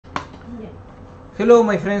Hello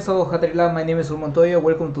my friends of Hatarila, my name is Montoya.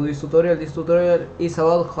 Welcome to this tutorial. This tutorial is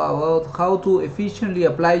about how to efficiently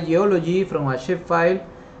apply geology from a shapefile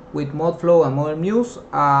with MODFLOW and ModelMuse,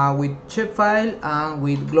 with shapefile and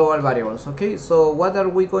with global variables. Okay, so what are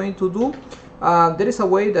we going to do? There is a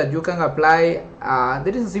way that you can apply,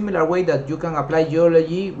 there is a similar way that you can apply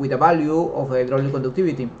geology with a value of hydraulic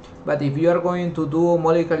conductivity. But if you are going to do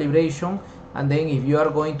model calibration, and then if you are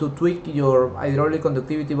going to tweak your hydraulic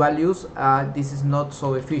conductivity values, this is not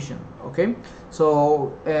so efficient. Okay,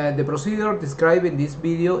 so the procedure described in this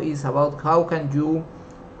video is about how can you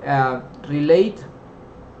relate,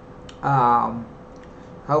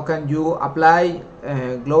 how can you apply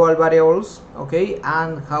global variables, okay,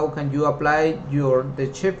 and how can you apply the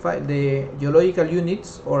shapefile, the geological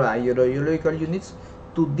units or hydrogeological units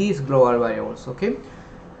to these global variables.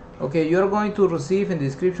 Okay, you are going to receive in the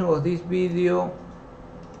description of this video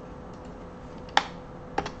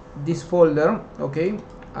this folder. Okay,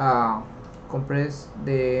 compress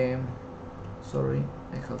the, sorry,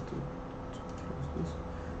 I have to close this.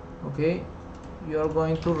 Okay, you are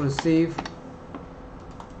going to receive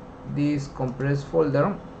this compressed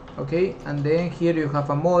folder. Okay, and then here you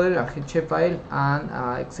have a model, a shapefile, and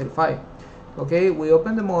an Excel file. Okay, we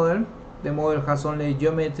open the model. The model has only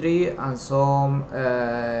geometry and some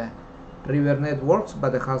river networks,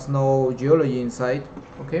 but it has no geology inside.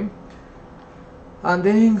 Okay, and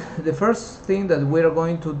then the first thing that we are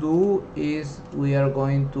going to do is we are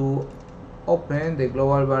going to open the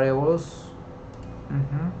global variables.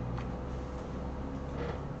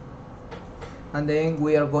 And then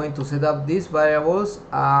we are going to set up these variables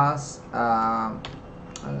as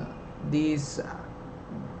these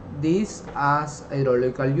as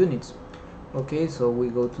hydrological units. Okay, so we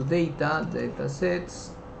go to data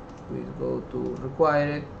sets, we go to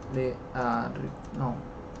required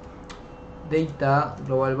data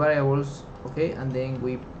global variables. Okay, and then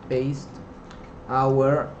we paste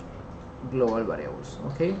our global variables.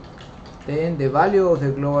 Okay, then the value of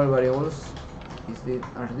the global variables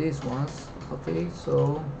are these ones. Okay,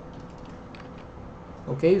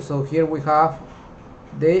 so here we have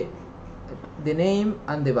the name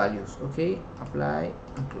and the values. Okay, apply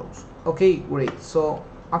and close. Okay, great. So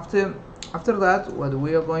after that, what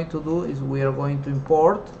we are going to do is we are going to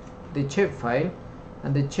import the shapefile,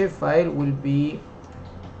 and the shapefile will be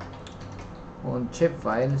on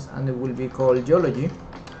shapefiles, and it will be called geology.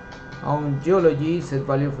 On geology, set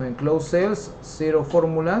value for enclosed cells, 0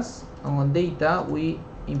 formulas, and on data we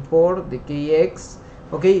import the kx.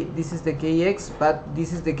 Okay, this is the kx, but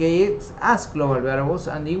this is the kx as global variables,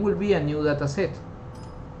 and it will be a new data set.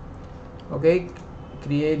 Okay,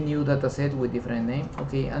 create new data set with different name.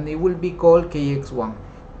 Okay, and it will be called kx1.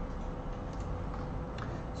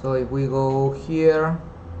 So if we go here,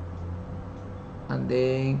 and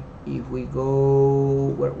then if we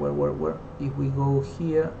go where if we go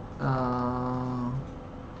here,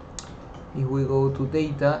 if we go to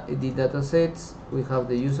data, edit data sets, we have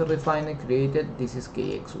the user defined created. This is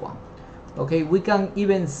kx1. Okay, we can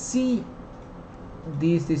even see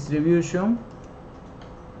this distribution.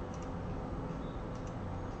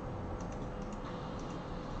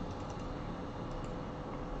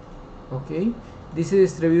 Okay, this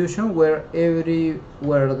is distribution where the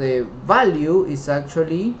value is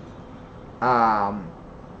actually a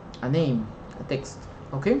name, a text.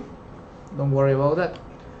 Okay, don't worry about that.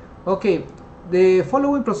 Okay, the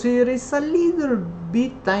following procedure is a little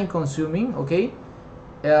bit time consuming. Okay,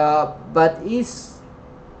 but is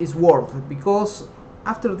worth it, because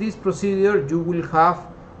after this procedure you will have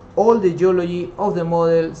all the geology of the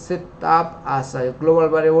model set up as a global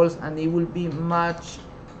variables, and it will be much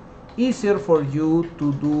easier for you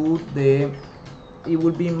to do the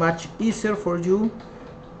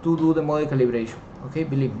model calibration. Okay,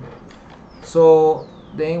 believe me. So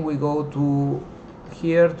then we go to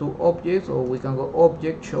here to objects, or we can go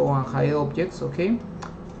object, show and hide objects. Okay,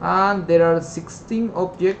 and there are 16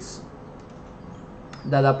 objects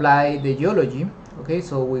that apply the geology. Okay,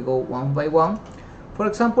 so we go one by one. For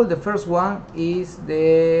example, the first one is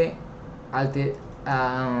the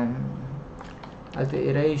alteration,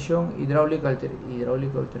 hydraulic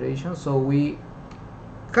alteration. So we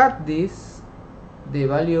cut this, the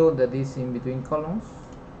value that is in between columns,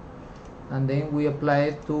 and then we apply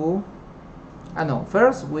it to,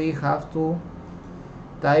 first we have to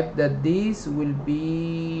type that this will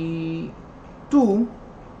be 2,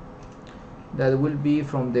 that will be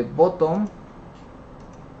from the bottom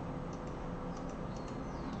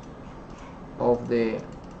of the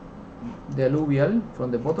alluvial,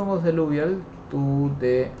 from the bottom of the alluvial to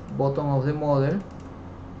the bottom of the model.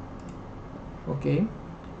 Okay,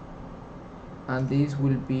 and this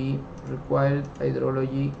will be required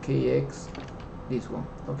hydrology kx, this one.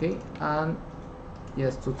 Okay, and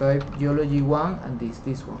just to type geology 1 and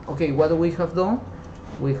this one. Okay, what we have done,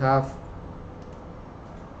 we have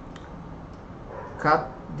cut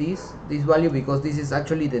this value, because this is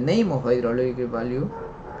actually the name of hydrological value,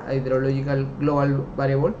 hydrological global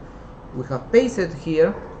variable. We have pasted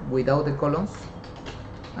here without the columns,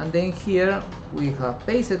 and then here we have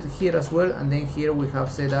pasted here as well, and then here we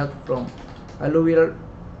have set that from alluvial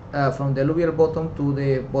from the alluvial bottom to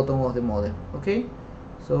the bottom of the model. Okay,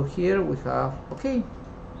 so here we have okay,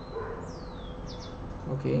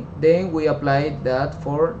 then we applied that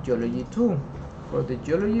for geology 2. For the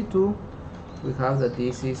geology 2, we have that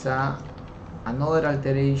this is another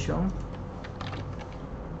alteration.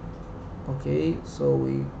 Okay, so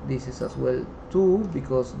this is as well 2,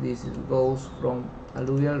 because this goes from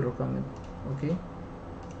alluvial rock, okay,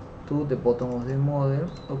 to the bottom of the model.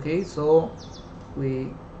 Okay, so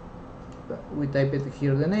we type it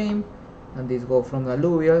here the name, and this goes from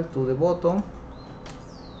alluvial to the bottom,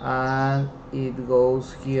 and it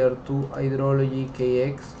goes here to hydrology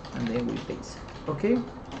kx, and then we paste. Okay,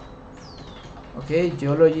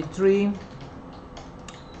 geology 3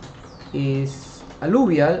 is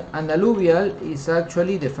alluvial, and alluvial is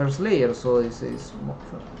actually the first layer, so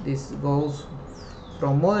this goes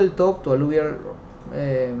from model top to alluvial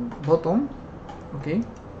bottom. Okay,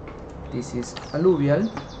 this is alluvial,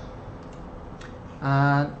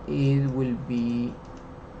 and it will be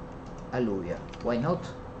alluvial. Why not?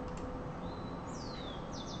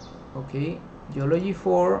 Okay, geology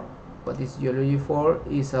 4. What is geology 4?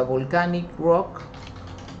 Is a volcanic rock.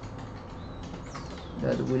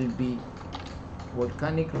 That will be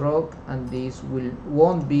volcanic rock, and this will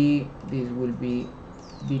be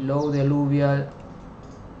below the alluvial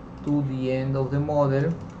to the end of the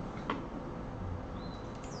model.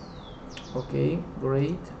 Okay,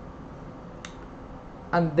 great.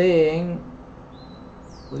 And then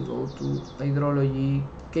we go to hydrology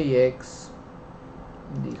kx,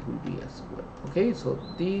 this will be as well. Okay, so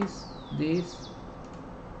this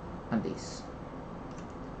and this.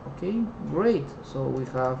 Okay, great. So we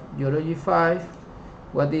have geology 5.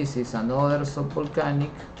 What this is another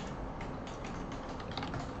subvolcanic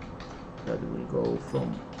that will go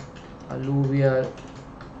from alluvial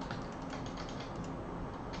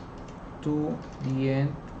to the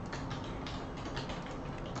end,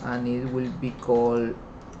 and it will be called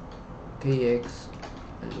kx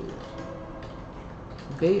alluvial.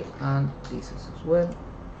 Okay, and this is as well.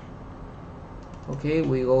 Okay,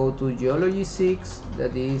 we go to geology 6,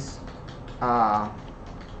 that is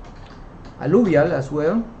alluvial as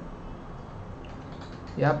well.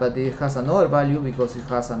 Yeah, but it has another value because it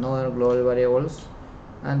has another global variables,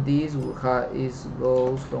 and this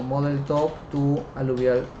goes from model top to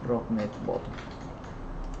alluvial rock net bottom,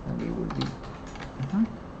 and it will be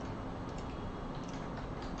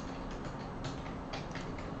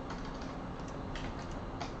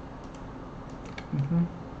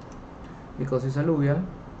because it's alluvial,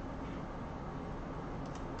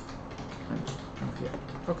 and here.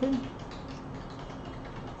 Okay,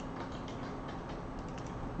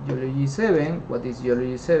 geology 7. What is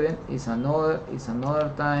geology 7? Is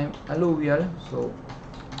another time alluvial. So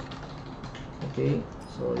okay,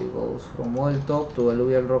 so it goes from model top to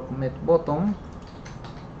alluvial rock net bottom,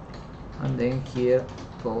 and then here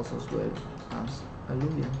goes as well as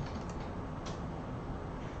alluvial.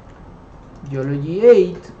 Geology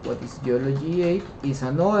 8. What is geology 8? Is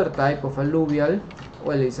another type of alluvial.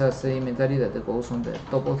 Well, it's a sedimentary that goes on the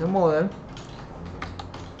top of the model.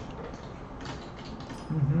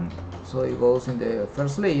 So it goes in the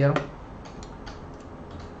first layer,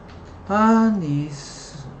 and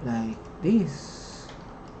is like this.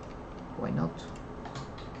 Why not?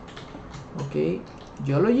 Okay,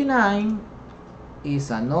 geology 9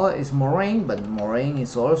 is moraine, but moraine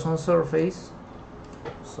is also on surface.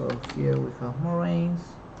 So here we have moraines,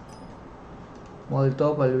 model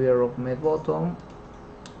top, alluvial rock net bottom,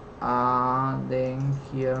 and then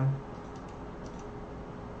here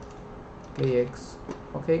kx.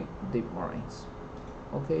 Okay, deep moraines.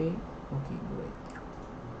 Okay, great.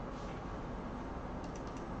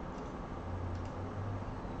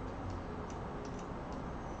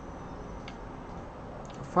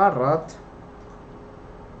 Farad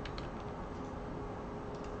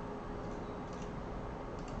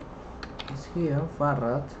is here.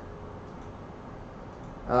 Farad.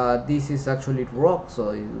 This is actually rock, so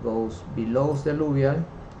it goes below the alluvial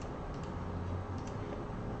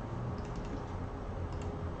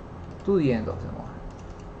to the end of the model.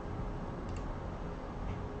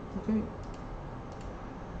 Okay,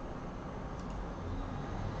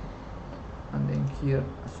 here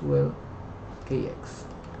as well kx.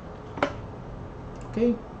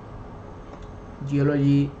 Okay,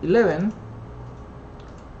 geology 11.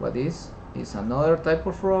 What is another type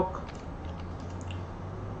of rock,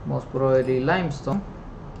 most probably limestone.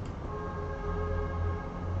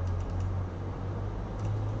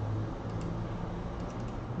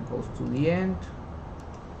 Goes to the end,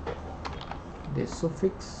 the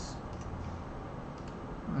suffix,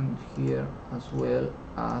 and here as well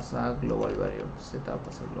as a global variable, set up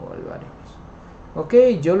as a global variable.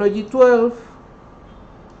 Okay, geology 12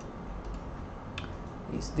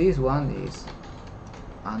 is this one, is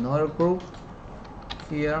another group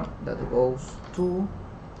here that goes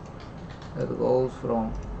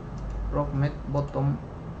from rock bottom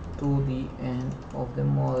to the end of the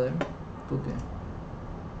model, to the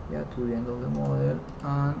end of the model,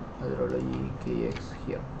 and hydrology kx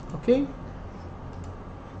here. Okay,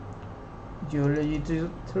 geology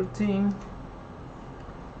 13,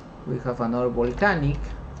 we have another volcanic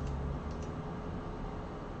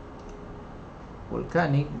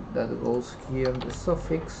that goes here, the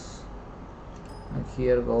suffix, and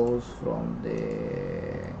here goes from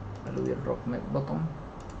the alluvial rock bottom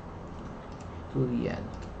to the end,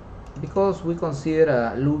 because we consider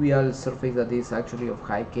a alluvial surface that is actually of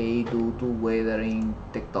high K due to weathering,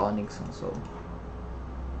 tectonics, and so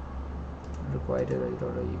required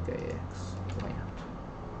hydrology kx. Why not?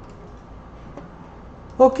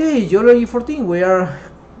 Okay, geology 14, we are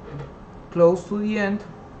close to the end.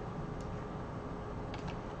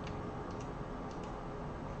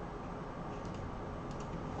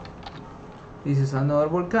 This is another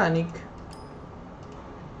volcanic.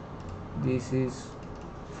 This is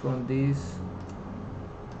from this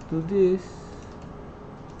to this.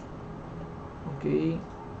 Okay,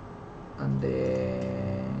 and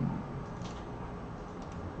then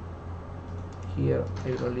here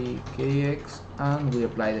hydrology kx, and we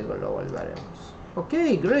apply the global variables.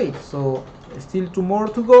 Okay, great. So still 2 more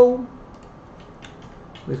to go.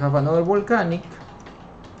 We have another volcanic.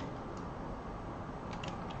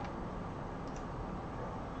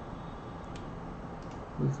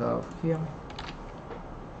 We have here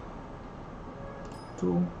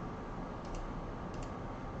 2.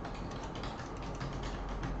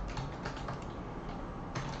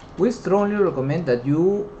 We strongly recommend that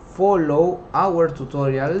you follow our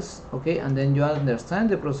tutorials, okay, and then you understand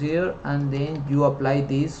the procedure, and then you apply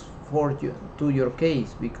this to your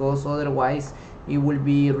case, because otherwise it will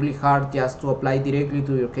be really hard just to apply directly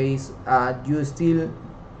to your case. You still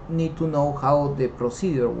need to know how the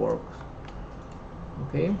procedure works.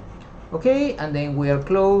 Okay, and then we are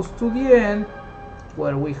close to the end,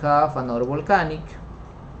 where we have another volcanic,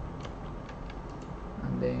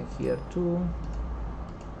 and then here too,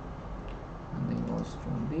 and then goes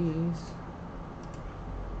from this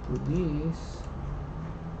to this,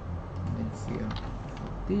 and then here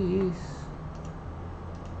this,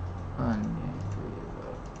 and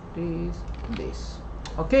then this.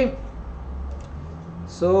 Okay,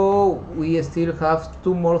 so we still have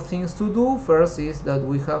 2 more things to do. First is that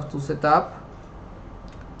we have to set up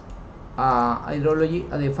hydrology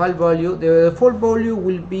at the default value. The default value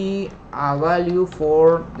will be a value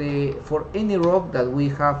for any rock that we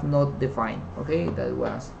have not defined. Okay, that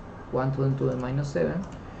was 1 to the -7.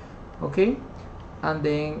 Okay, and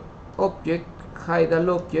then object, hide all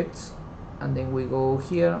objects, and then we go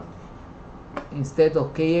here. Instead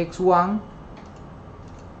of kx1,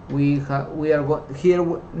 we are here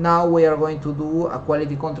now. We are going to do a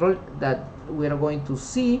quality control, that we are going to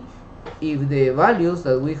see if the values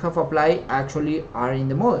that we have applied actually are in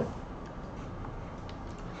the model.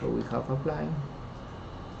 So we have applied.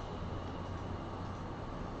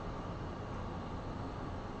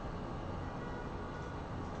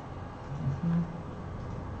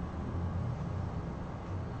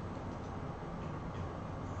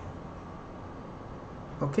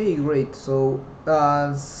 Okay, great. So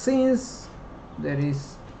since there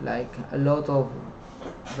is like a lot of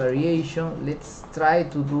variation, let's try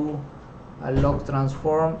to do a log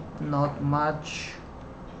transform. Not much.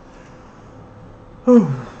 1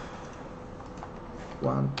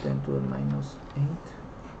 10 to the -8.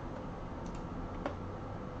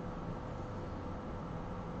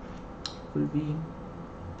 Will be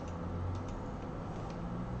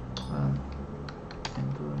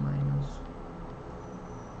 10 to the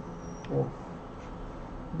 -4,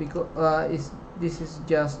 because this is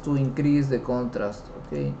just to increase the contrast.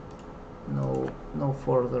 Okay, no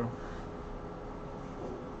further.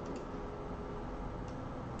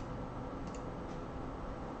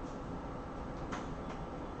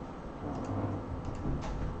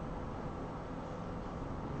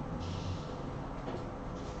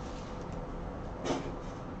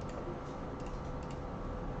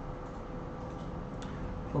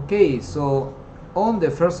 Okay, so on the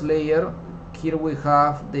first layer here we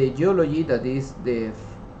have the geology, that is the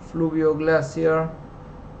fluvial glacier,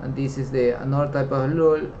 and this is the another type of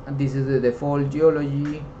lull, and this is the default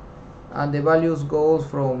geology, and the values goes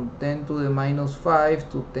from 10 to the minus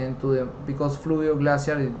 5 to 10 to the, because fluvial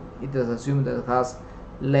glacier it is assumed that it has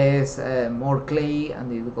less more clay,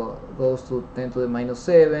 and it goes to 10 to the minus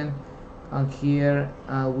 7. And here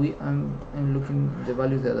I'm looking the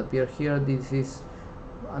values that appear here. This is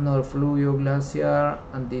another fluvial glacier,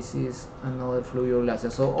 and this is another fluvial glacier.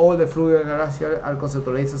 So all the fluvial glaciers are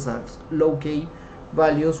conceptualized as low K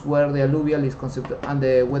values, where the alluvial is and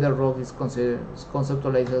the weather rock is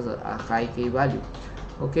conceptualized as a high K value.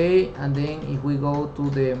 Okay, and then if we go to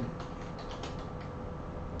the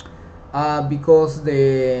because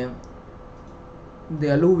the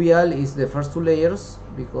alluvial is the first two layers,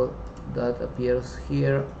 because that appears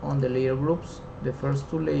here on the layer groups. The first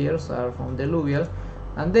two layers are from the alluvial,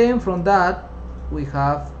 and then from that we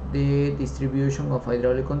have the distribution of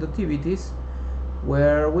hydraulic conductivities,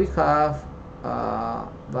 where we have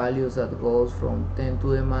values that goes from 10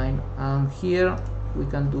 to the minus, and here we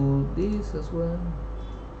can do this as well.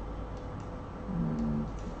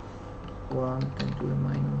 1 10 to the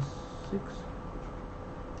minus 6,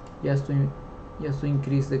 just to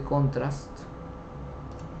increase the contrast.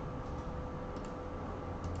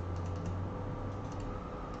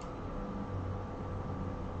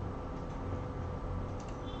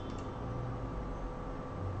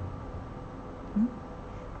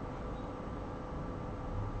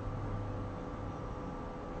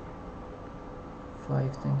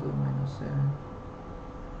 Five 10 to the minus 7,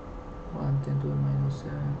 1 10 to the minus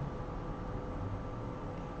 7.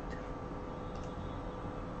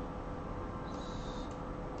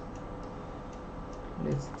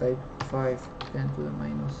 Let's type 5 10 to the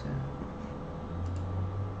minus 7.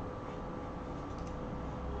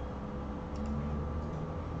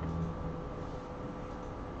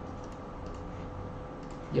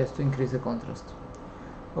 Just to increase the contrast.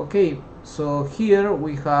 Okay, so here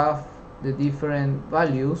we have the different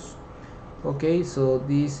values. Okay, so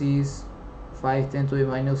this is 5 10 to the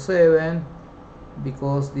minus 7,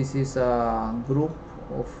 because this is a group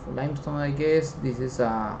of limestone, I guess. This is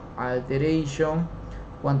a alteration,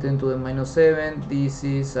 1 10 to the minus 7. This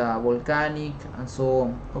is volcanic, and so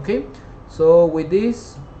on. Okay, so with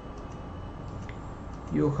this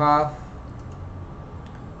you have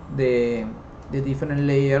the different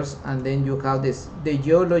layers, and then you have the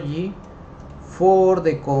geology for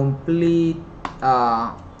the complete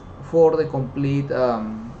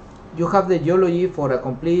you have the geology for a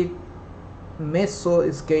complete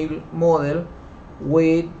mesoscale model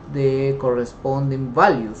with the corresponding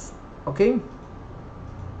values, okay,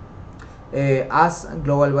 as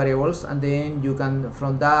global variables. And then you can,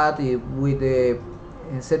 from that, with the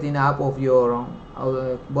setting up of your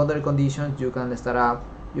boundary conditions, you can start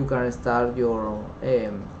your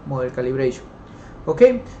model calibration.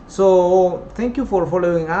 Okay, so thank you for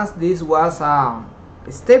following us. This was a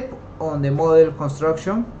step on the model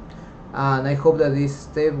construction, and I hope that this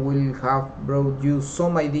step will have brought you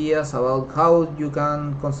some ideas about how you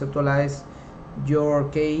can conceptualize your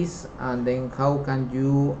case, and then how can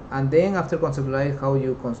you, and then after conceptualize, how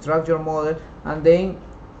you construct your model, and then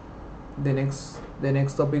the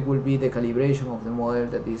next topic will be the calibration of the model.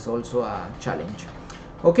 That is also a challenge.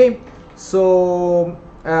 Okay, so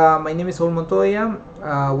my name is Saul Montoya.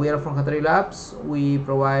 We are from Hatari Labs. We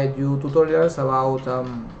provide you tutorials about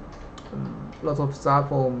lots of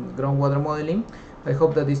stuff on groundwater modeling. I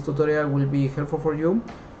hope that this tutorial will be helpful for you,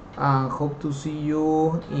 and hope to see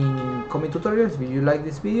you in coming tutorials. If you like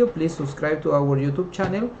this video, please subscribe to our YouTube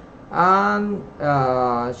channel, and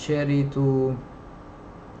share it to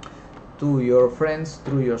your friends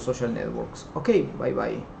through your social networks. Okay,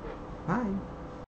 bye.